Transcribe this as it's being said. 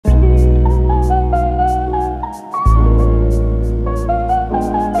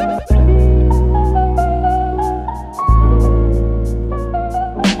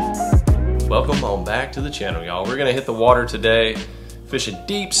the channel, y'all. We're gonna hit the water today, fish a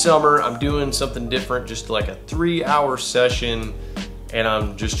deep summer. I'm doing something different, just like a 3-hour session, and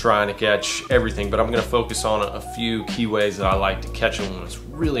I'm just trying to catch everything, but I'm gonna focus on a few key ways that I like to catch them when it's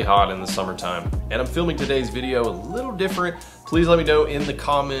really hot in the summertime. And I'm filming today's video a little different. Please let me know in the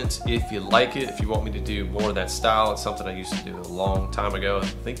comments if you like it, if you want me to do more of that style. It's something I used to do a long time ago. I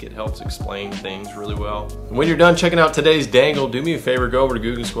think it helps explain things really well. And when you're done checking out today's dangle, do me a favor, go over to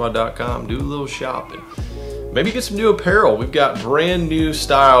GoogleSquad.com, do a little shopping. Maybe get some new apparel. We've got brand new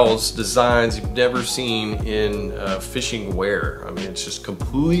styles, designs you've never seen in fishing wear. I mean, it's just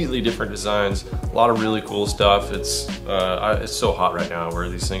completely different designs. A lot of really cool stuff. It's so hot right now. I wear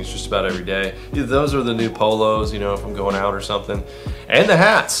these things just about every day. Either those are the new polos, you know, if I'm going out or something. And the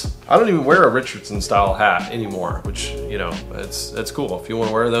hats. I don't even wear a Richardson style hat anymore, which, you know, it's cool if you want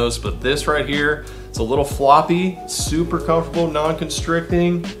to wear those. But this right here, it's a little floppy, super comfortable,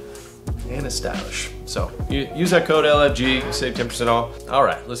 non-constricting, and it's stylish. So you use that code LFG, you save 10% off. All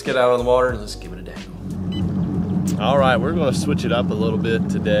right, let's get out on the water and let's give it a dangle. All right, we're gonna switch it up a little bit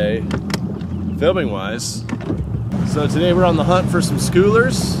today, filming wise. So today we're on the hunt for some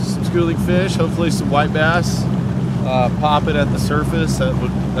schoolers, some schooling fish, hopefully some white bass. Popping at the surface,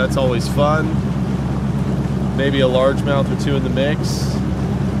 that's always fun. Maybe a largemouth or two in the mix.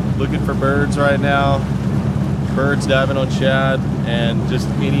 Looking for birds right now. Birds diving on shad, and just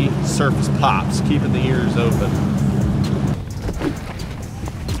any surface pops, keeping the ears open.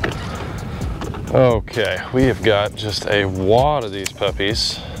 Okay, we have got just a wad of these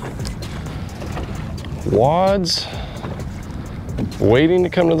puppies. Wads waiting to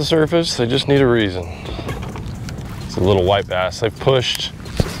come to the surface. They just need a reason. It's a little white bass. They've pushed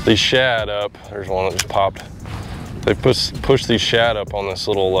these shad up. There's one that just popped. They pushed these shad up on this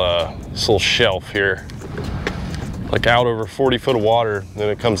little shelf here, like out over 40 foot of water. Then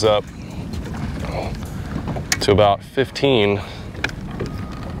it comes up to about 15,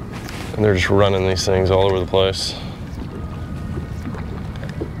 and they're just running these things all over the place.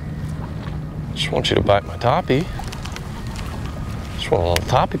 Just want you to bite my toppy. Just want a little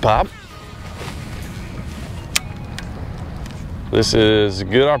toppy pop. This is a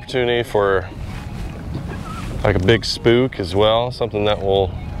good opportunity for like a big spook as well, something that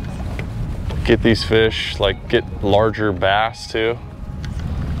will get these fish, like get larger bass too,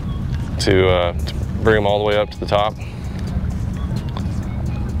 to bring them all the way up to the top.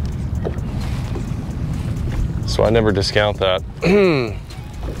 So I never discount that.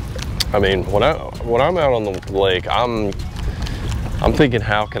 I mean, when I'm out on the lake, I'm thinking,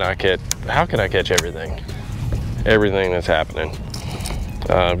 how can I catch everything that's happening?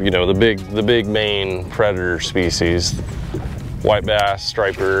 You know, the big main predator species. White bass,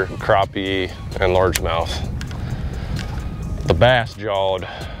 striper, crappie, and largemouth. The bass jawed,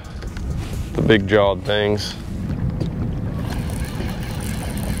 the big jawed things.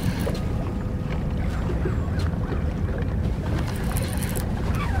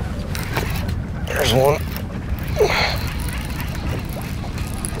 There's one.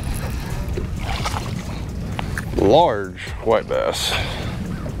 Large white bass.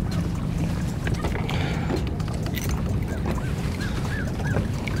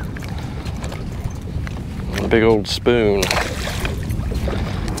 Big old spoon.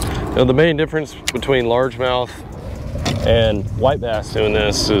 Now, the main difference between largemouth and white bass doing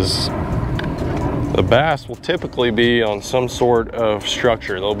this is the bass will typically be on some sort of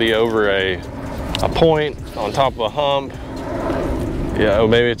structure. They'll be over a point, on top of a hump. Yeah, or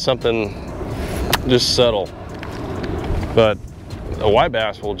maybe it's something just subtle. But a white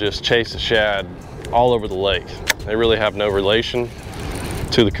bass will just chase a shad all over the lake. They really have no relation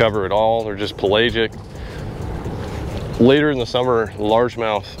to the cover at all. They're just pelagic. Later in the summer,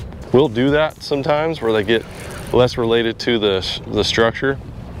 largemouth will do that sometimes, where they get less related to the structure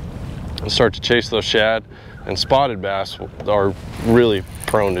and start to chase those shad. And spotted bass are really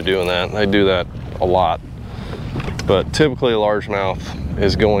prone to doing that. They do that a lot. But typically a largemouth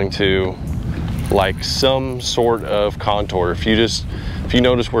is going to like some sort of contour. If you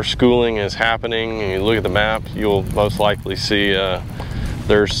notice where schooling is happening and you look at the map, you'll most likely see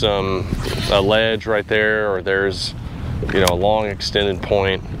there's a ledge right there, or there's, you know, a long extended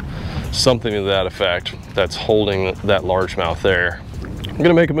point, something to that effect that's holding that largemouth there. I'm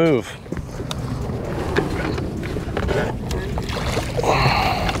gonna make a move.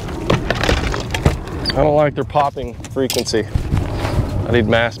 I don't like their popping frequency. I need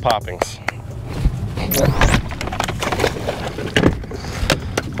mass poppings.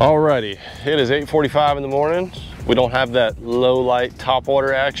 Alrighty, it is 8:45 in the morning. We don't have that low light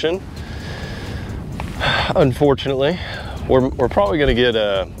topwater action, unfortunately. We're probably gonna get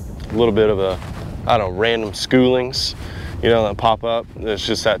a little bit of a I don't know, random schoolings, you know, that pop up. It's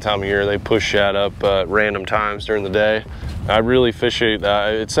just that time of year. They push shad up at random times during the day. I really appreciate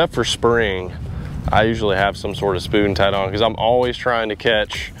that, except for spring. I usually have some sort of spoon tied on because I'm always trying to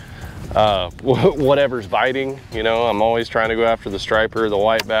catch whatever's biting. You know, I'm always trying to go after the striper, the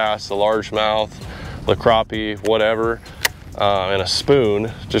white bass, the largemouth, the crappie, whatever. And a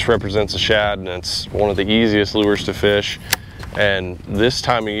spoon just represents a shad, and it's one of the easiest lures to fish. And this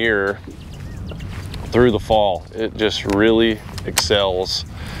time of year, through the fall, it just really excels.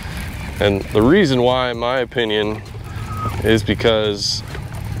 And the reason why, in my opinion, is because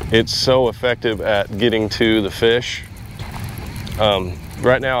it's so effective at getting to the fish.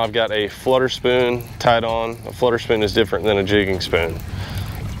 Right now I've got a flutter spoon tied on. A flutter spoon is different than a jigging spoon.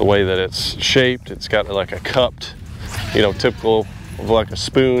 The way that it's shaped, it's got like a cupped, you know, typical of like a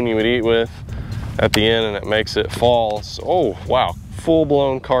spoon you would eat with at the end, and it makes it fall. So, oh wow,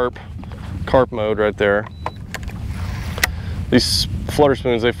 full-blown carp mode right there. These flutter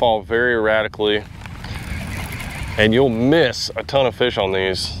spoons, they fall very erratically, and you'll miss a ton of fish on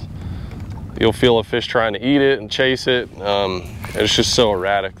these. You'll feel a fish trying to eat it and chase it. It's just so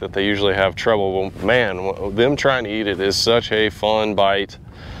erratic that they usually have trouble. Well, man, them trying to eat it is such a fun bite,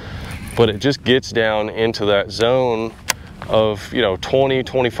 but it just gets down into that zone of, you know, 20,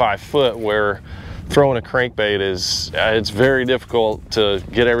 25 foot where throwing a crankbait is, it's very difficult to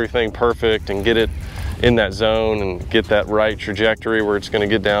get everything perfect and get it in that zone and get that right trajectory where it's going to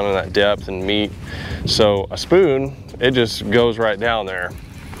get down in that depth and meet. So a spoon, it just goes right down there.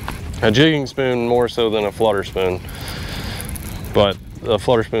 A jigging spoon more so than a flutter spoon, but a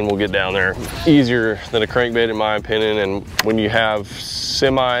flutter spoon will get down there easier than a crankbait in my opinion. And when you have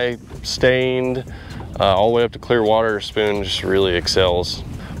semi-stained all the way up to clear water, a spoon just really excels.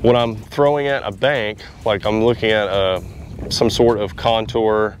 When I'm throwing at a bank, like I'm looking at some sort of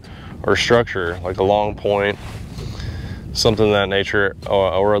contour or structure, like a long point, something of that nature,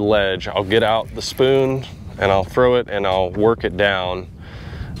 or a ledge, I'll get out the spoon and I'll throw it and I'll work it down,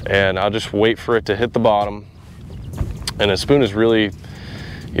 and I'll just wait for it to hit the bottom. And a spoon is really,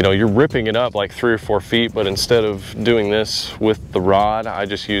 you know, you're ripping it up like 3 or 4 feet, but instead of doing this with the rod, I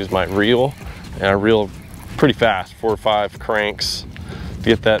just use my reel, and I reel pretty fast, 4 or 5 cranks, to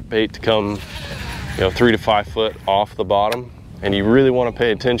get that bait to come, you know, 3 to 5 foot off the bottom. And you really want to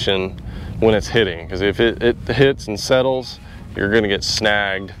pay attention when it's hitting, because if it hits and settles, you're going to get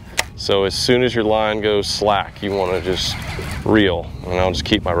snagged. So as soon as your line goes slack, you want to just reel. And I'll just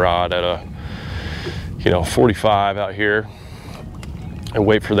keep my rod at a, you know, 45 out here and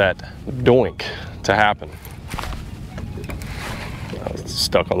wait for that doink to happen. I was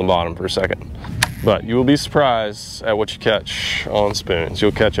stuck on the bottom for a second. But you will be surprised at what you catch on spoons.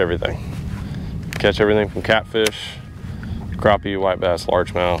 You'll catch everything. Catch everything from catfish, crappie, white bass,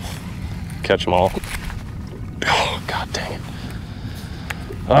 largemouth. Catch them all. Oh, god dang it.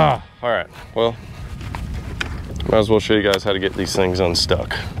 All right, well, might as well show you guys how to get these things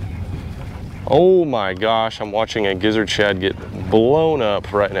unstuck. Oh my gosh, I'm watching a gizzard shad get blown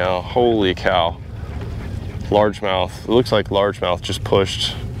up right now. Holy cow. Largemouth. It looks like largemouth just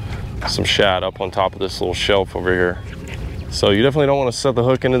pushed some shad up on top of this little shelf over here. So you definitely don't want to set the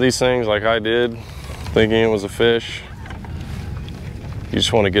hook into these things like I did, thinking it was a fish. You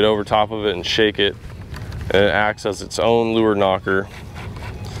just want to get over top of it and shake it, and it acts as its own lure knocker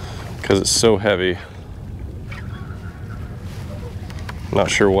because it's so heavy. I'm not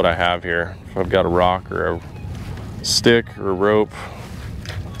sure what I have here. If I've got a rock or a stick or a rope.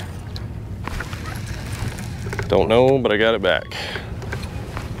 Don't know, but I got it back.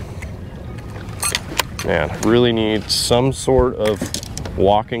 Man, I really need some sort of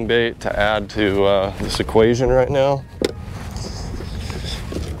walking bait to add to this equation right now.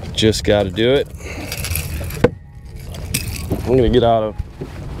 Just got to do it. I'm gonna get out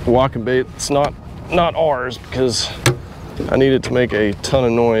a walking bait that's not ours, because I need it to make a ton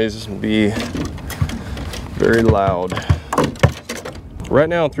of noise and be very loud. Right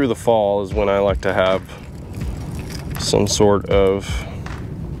now through the fall is when I like to have some sort of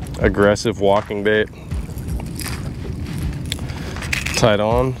aggressive walking bait tied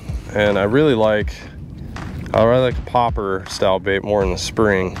on, and I really like a popper style bait more in the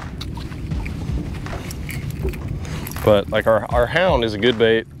spring. But like our hound is a good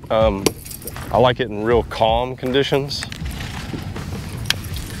bait. I like it in real calm conditions.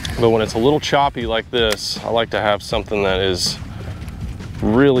 But when it's a little choppy like this, I like to have something that is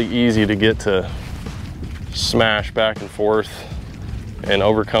really easy to get to smash back and forth and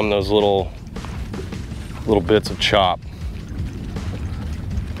overcome those little bits of chop.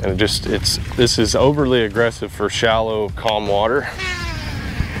 And this is overly aggressive for shallow, calm water.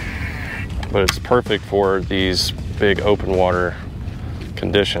 but it's perfect for these big open water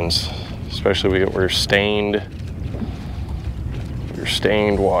conditions, especially we're stained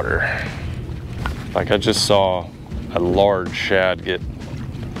water. Like I just saw a large shad get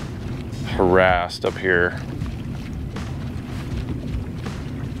harassed up here.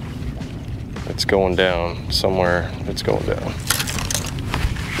 It's going down somewhere. It's going down.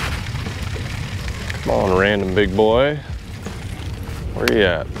 Come on, random big boy. Where you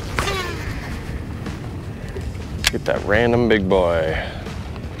at? Let's get that random big boy.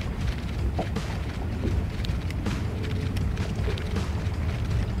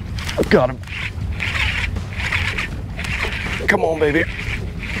 Got him. Come on, baby.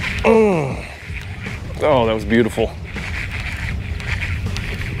 Oh, that was beautiful.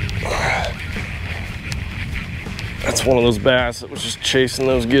 That's one of those bass that was just chasing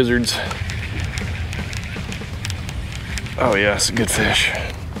those gizzards. Oh yeah, it's a good fish.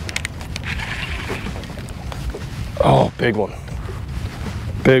 Oh, big one.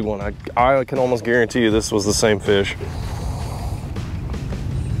 Big one. I can almost guarantee you this was the same fish.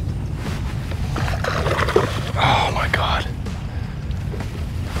 Oh my God.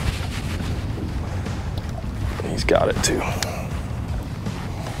 He's got it too.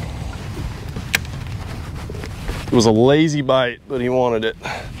 It was a lazy bite, but he wanted it.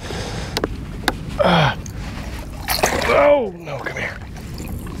 Oh, no, come here.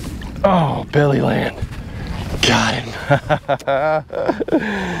 Oh, belly land. Got him.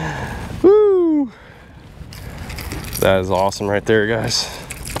 Woo. That is awesome right there, guys.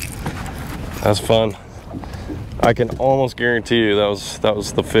 That's fun. I can almost guarantee you that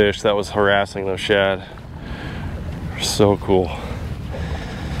was the fish that was harassing those shad. So cool.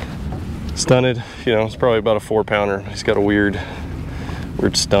 Stunted, you know, it's probably about a 4-pounder. He's got a weird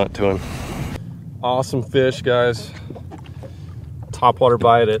stunt to him. Awesome fish, guys. Topwater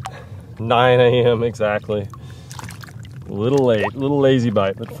bite at 9 a.m. exactly. A little late, a little lazy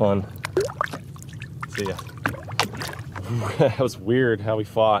bite, but fun. See ya. That was weird how we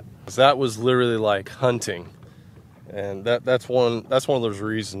fought. That was literally like hunting, and that's one of those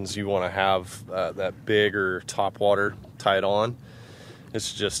reasons you want to have that bigger topwater tied on.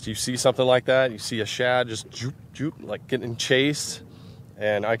 It's just, you see something like that, you see a shad just joop, joop, like getting chased,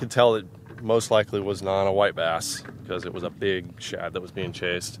 and I could tell it most likely was not a white bass because it was a big shad that was being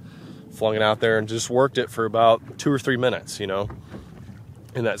chased. Flung it out there and just worked it for about 2 or 3 minutes, you know,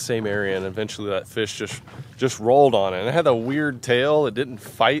 in that same area, and eventually that fish just rolled on it. And it had a weird tail. It didn't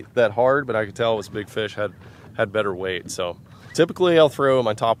fight that hard, but I could tell it was a big fish, had better weight. So typically I'll throw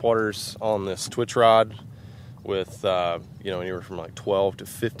my topwaters on this twitch rod with you know, anywhere from like 12 to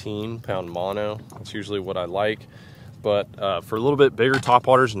 15 pound mono. That's usually what I like. But for a little bit bigger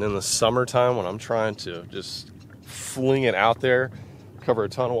topwaters, and in the summertime when I'm trying to just fling it out there, cover a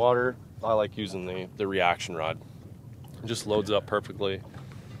ton of water, I like using the reaction rod. It just loads up perfectly,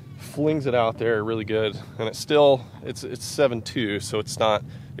 flings it out there really good, and it's 7.2, so it's not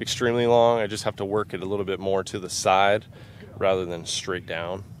extremely long. I just have to work it a little bit more to the side rather than straight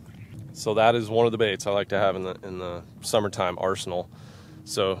down. So that is one of the baits I like to have in the summertime arsenal.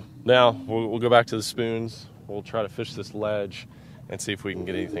 So now we'll go back to the spoons. We'll try to fish this ledge and see if we can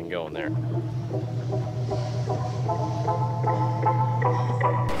get anything going there.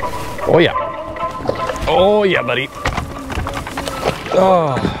 Oh yeah. Oh yeah, buddy.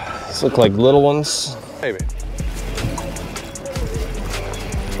 Oh, these look like little ones. Maybe.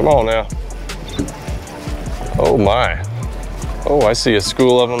 Come on now. Oh my. Oh, I see a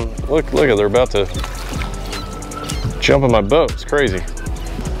school of them. Look, they're about to jump in my boat. It's crazy.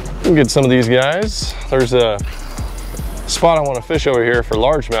 We can get some of these guys. There's a spot I want to fish over here for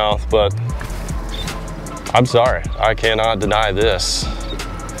largemouth, but I'm sorry, I cannot deny this.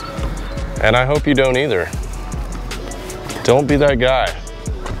 And I hope you don't either. Don't be that guy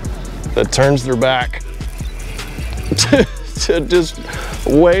that turns their back to just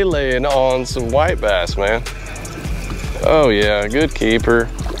waylaying on some white bass, man. Oh yeah, good keeper.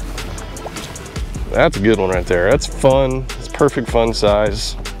 That's a good one right there. That's fun. It's perfect fun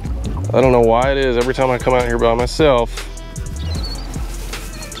size. I don't know why it is. Every time I come out here by myself,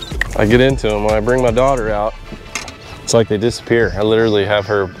 I get into them. When I bring my daughter out, it's like they disappear. I literally have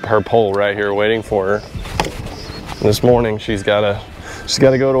her pole right here waiting for her. And this morning she's gotta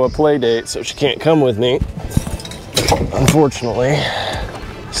go to a play date, so she can't come with me, unfortunately.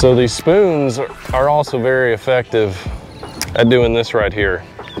 So these spoons are also very effective at doing this right here.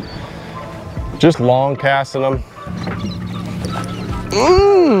 Just long casting them.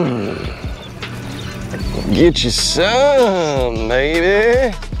 Get you some,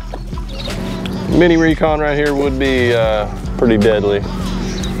 baby. Mini recon right here would be pretty deadly.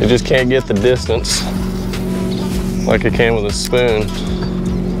 You just can't get the distance like I can with a spoon.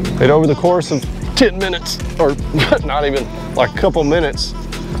 And over the course of 10 minutes, or not even, like a couple minutes,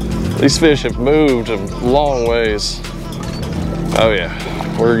 these fish have moved a long ways. Oh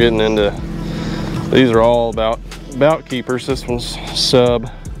yeah, we're getting into, these are all about keepers. This one's sub.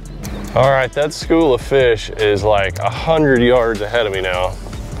 All right, that school of fish is like 100 yards ahead of me now.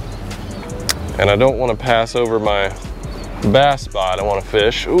 And I don't want to pass over my bass spot I want to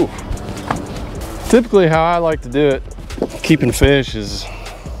fish. Ooh. Typically how I like to do it, keeping fish is,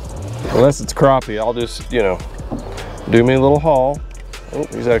 unless it's crappie, I'll just, you know, do me a little haul. Oh,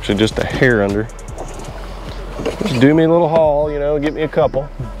 he's actually just a hair under. Just do me a little haul, you know, get me a couple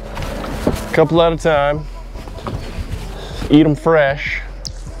at a time. Eat them fresh,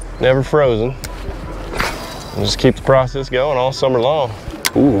 never frozen. And just keep the process going all summer long.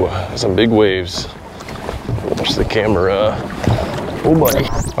 Ooh, some big waves. Watch the camera. Oh buddy.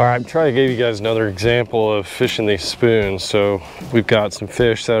 All right, I'm trying to give you guys another example of fishing these spoons. So we've got some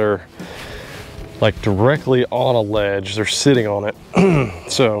fish that are like directly on a ledge. They're sitting on it.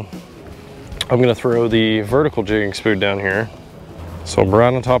 So I'm gonna throw the vertical jigging spoon down here. So I'm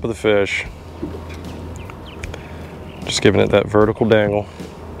right on top of the fish. Just giving it that vertical dangle.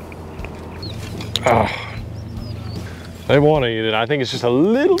 Ah. They want to eat it. I think it's just a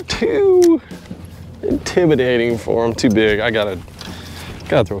little too intimidating for them, too big. I gotta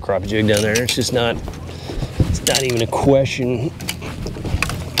throw a crappie jig down there. It's just not, it's not even a question.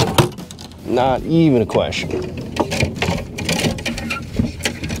 Not even a question.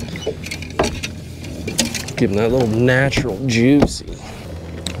 Give them that little natural juicy.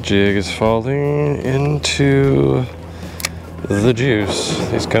 Jig is falling into the juice.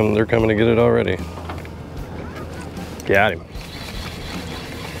 They're coming to get it already. Got him.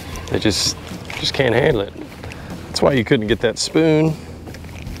 They just can't handle it. That's why you couldn't get that spoon,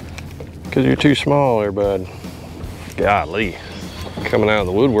 because you're too small there, bud. Golly, coming out of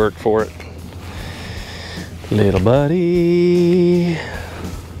the woodwork for it. Little buddy.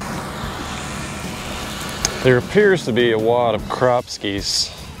 There appears to be a wad of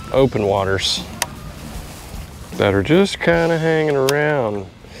cropskies, open waters, that are just kind of hanging around,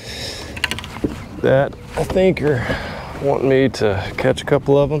 that I think are wanting me to catch a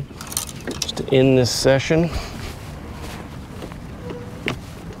couple of them just to end this session.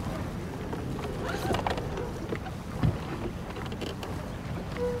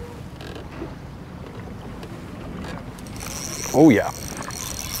 Oh yeah,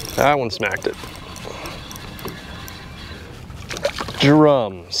 that one smacked it.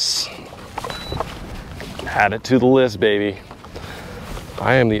 Drums. Add it to the list, baby.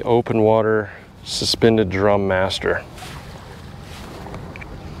 I am the open water suspended drum master.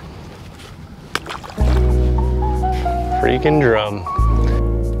 Freaking drum.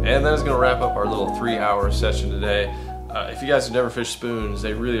 And that is going to wrap up our little 3-hour session today. If you guys have never fished spoons,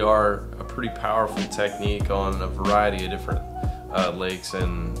 they really are a pretty powerful technique on a variety of different lakes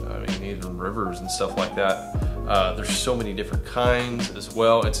and I mean even rivers and stuff like that. There's so many different kinds as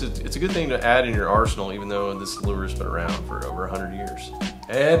well. It's a good thing to add in your arsenal, even though this lure's been around for over 100 years.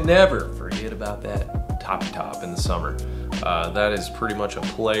 And never forget about that toppy top in the summer. That is pretty much a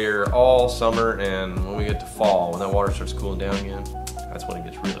player all summer, and when we get to fall, when that water starts cooling down again, that's when it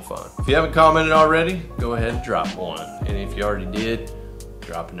gets really fun. If you haven't commented already, go ahead and drop one. And if you already did,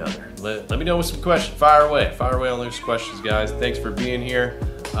 drop another. Let me know with some questions. Fire away on those questions, guys. Thanks for being here.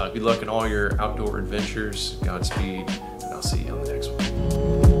 Good luck in all your outdoor adventures. Godspeed, and I'll see you on the next one.